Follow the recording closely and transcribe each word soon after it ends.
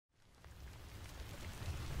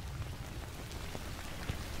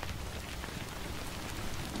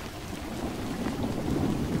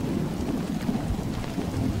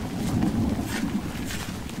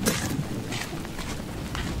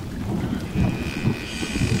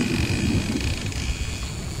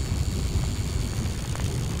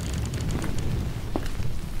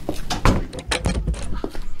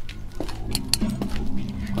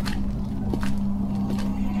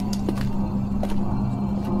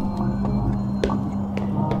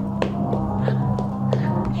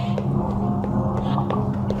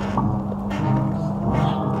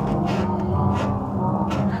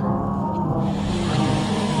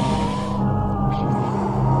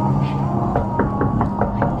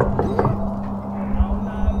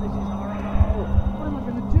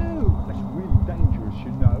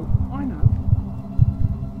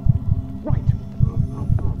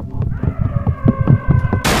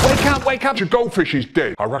wake up, your goldfish is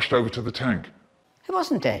dead. I rushed over to the tank. It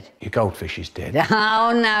wasn't dead. Your goldfish is dead.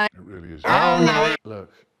 Oh, no. It really is. Oh, no.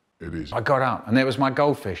 Look, it is. I got up and there was my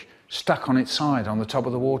goldfish, stuck on its side on the top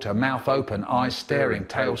of the water, mouth open, eyes staring,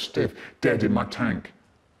 tail stiff, dead in my tank.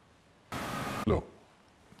 Look,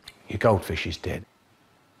 your goldfish is dead.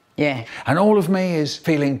 Yeah. And all of me is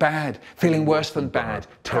feeling bad, feeling worse than bad,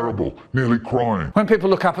 terrible, nearly crying. When people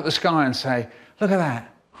look up at the sky and say, look at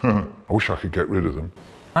that. I wish I could get rid of them.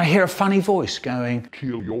 I hear a funny voice going,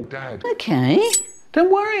 kill your dad. Okay. Don't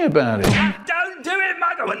worry about it. Don't do it,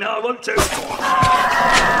 Mugger. No, I want to.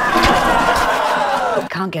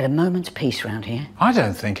 Can't get a moment's peace round here. I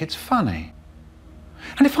don't think it's funny.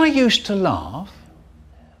 And if I used to laugh...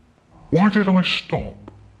 Why did I stop?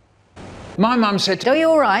 My mum said... Are you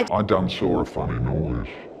all right? I done saw a funny noise.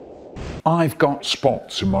 I've got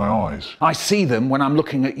Spots in my eyes. I see them when I'm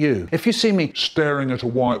looking at you. If you see me Staring at a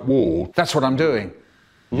white wall. that's what I'm doing.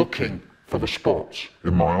 Looking for the spots.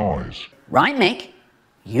 In my eyes. Right, Mick.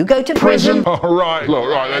 You go to prison. All right, look,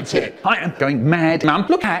 right, that's it. I am going mad, Mum.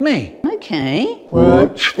 Look at me. Okay.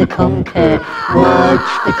 Watch the conquer,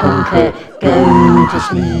 watch the conquer, go to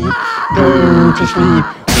sleep, go to sleep,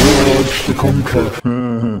 watch the conquer.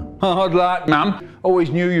 Hard luck, Mum.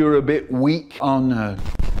 Always knew you were a bit weak. Oh no.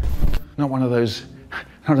 Not one of those,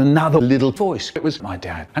 not another little voice. It was my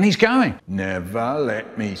dad. And he's going, never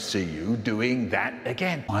let me see you doing that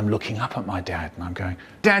again. I'm looking up at my dad and I'm going,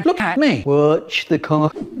 Dad, look at me. Watch the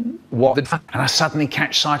conquer. What the fuck? And I suddenly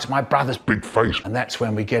catch sight of my brother's Big face. and that's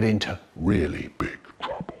when we get into Really big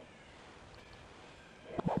trouble.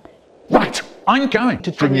 right. I'm going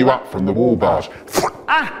to Bring you up from the wall bars.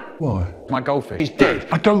 Ah! Why? My goldfish is dead.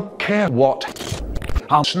 I don't care. What?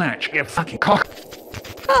 I'll snatch your fucking cock.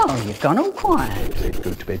 Oh, you've gone all quiet.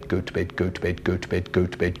 Go to bed, go to bed, go to bed, go to bed, go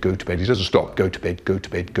to bed, go to bed. He doesn't stop. Go to bed, go to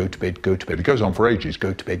bed, go to bed, go to bed. He goes on for ages.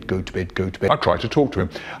 Go to bed, go to bed, go to bed. I try to talk to him.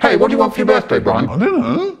 Hey, what do you want for your birthday, Brian? I don't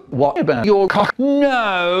know. What about your cock?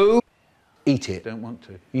 No. Eat it. Don't want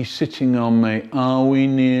to. He's sitting on me. Are we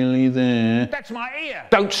nearly there? That's my ear.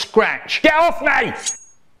 Don't scratch. Get off me.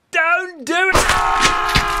 Don't do it.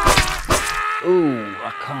 Ooh,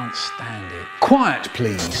 I can't stand it. Quiet,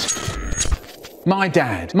 please. My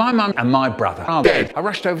dad, my mum and my brother are dead. I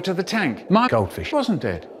rushed over to the tank. My goldfish wasn't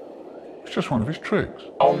dead. It's just one of his tricks.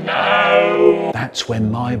 Oh no. That's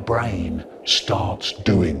when my brain starts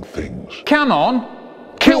Doing things. Come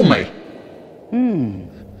on, kill me.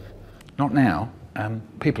 Not now.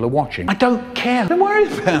 People are watching. I don't care. Don't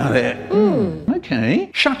worry about it. Okay.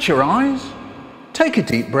 Shut your eyes. Take a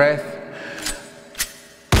deep breath.